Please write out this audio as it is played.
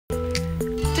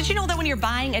you know that when you're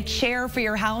buying a chair for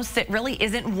your house, it really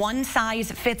isn't one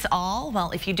size fits all?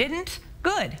 Well, if you didn't,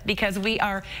 good, because we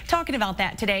are talking about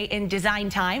that today in Design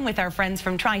Time with our friends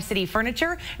from Tri-City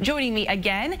Furniture. Joining me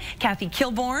again, Kathy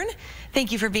Kilborn.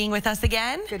 Thank you for being with us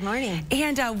again. Good morning.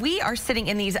 And we are sitting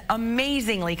in these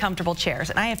amazingly comfortable chairs.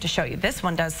 And I have to show you, this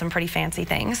one does some pretty fancy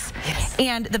things. Yes.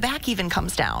 And the back even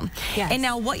comes down. Yes. And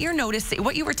now what you're noticing,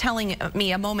 what you were telling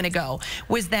me a moment ago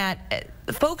was that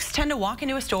folks tend to walk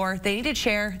into a store, they need a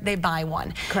chair, they buy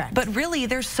one. Correct. But really,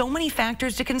 there's so many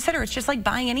factors to consider. It's just like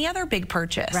buying any other big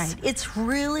purchase. Right. It's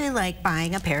really like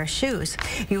buying a pair of shoes.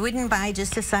 You wouldn't buy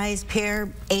just a size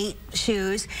pair 8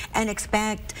 shoes and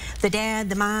expect the dad,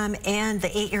 the mom, and the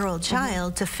 8-year-old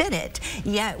child to fit it.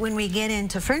 Yet when we get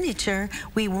into furniture,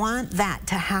 we want that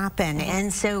to happen.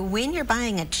 And so when you're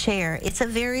buying a chair, it's a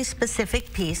very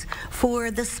specific piece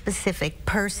for the specific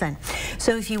person.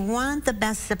 So if you want the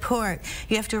best support,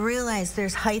 you have to realize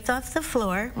there's height off the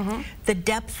floor, the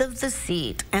depth of the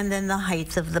seat, and then the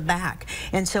height of the back.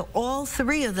 And so all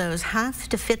 3 of those have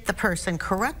to fit the person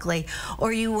correctly,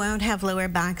 or you won't have lower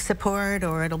back support,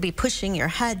 or it'll be pushing your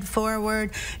head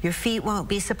forward, your feet won't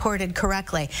be supported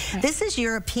correctly. Right. This is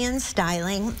European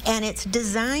styling, and it's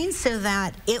designed so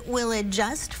that it will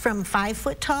adjust from 5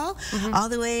 foot tall all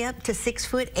the way up to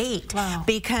 6'8". Wow.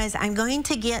 Because I'm going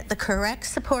to get the correct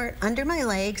support under my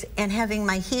legs and having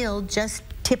my heel just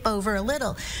tip over a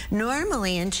little.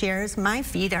 Normally in chairs, my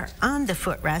feet are on the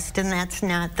footrest, and that's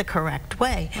not the correct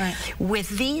way. Right. With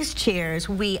these chairs,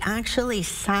 we actually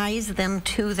size them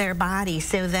to their body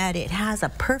so that it has a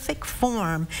perfect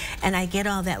form, and I get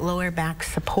all that lower back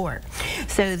support.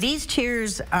 So these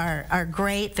chairs are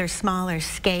great. They're smaller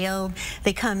scaled.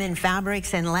 They come in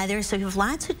fabrics and leather, so you have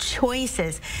lots of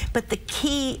choices. But the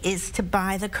key is to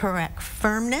buy the correct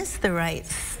firmness, the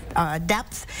right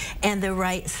depth, and the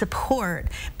right support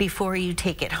before you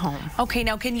take it home. Okay,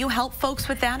 now can you help folks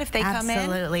with that if they come in?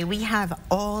 Absolutely. We have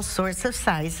all sorts of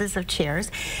sizes of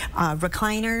chairs,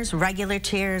 recliners, regular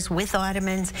chairs with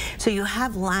ottomans, so you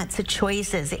have lots of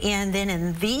choices. And then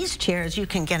in these chairs, you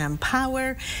can get them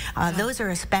power. Those are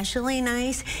especially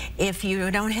nice if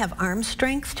you don't have arm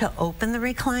strength to open the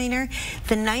recliner.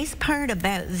 The nice part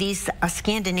about these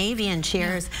Scandinavian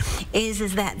chairs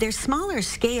is that they're smaller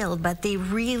scaled, but they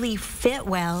really fit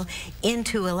well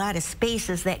into a lot of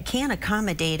spaces that can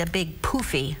accommodate a big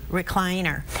poofy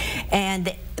recliner.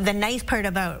 And the nice part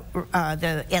about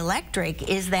the electric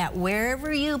is that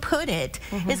wherever you put it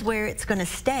is where it's going to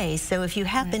stay. So if you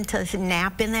happen to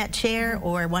nap in that chair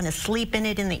or want to sleep in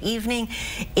it in the evening,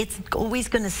 it's always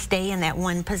going to stay in that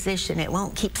one position. It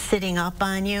won't keep sitting up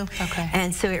on you. Okay.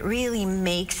 And so it really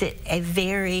makes it a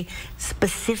very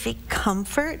specific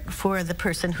comfort for the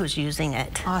person who's using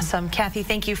it. Awesome. Kathy,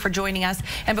 thank you for joining us.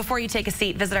 And before you take a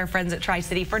seat, visit our friends at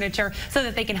Tri-City Furniture so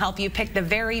that they can help you pick the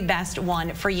very best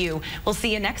one for you. We'll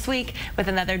see you next week with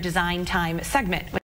another Design Time segment.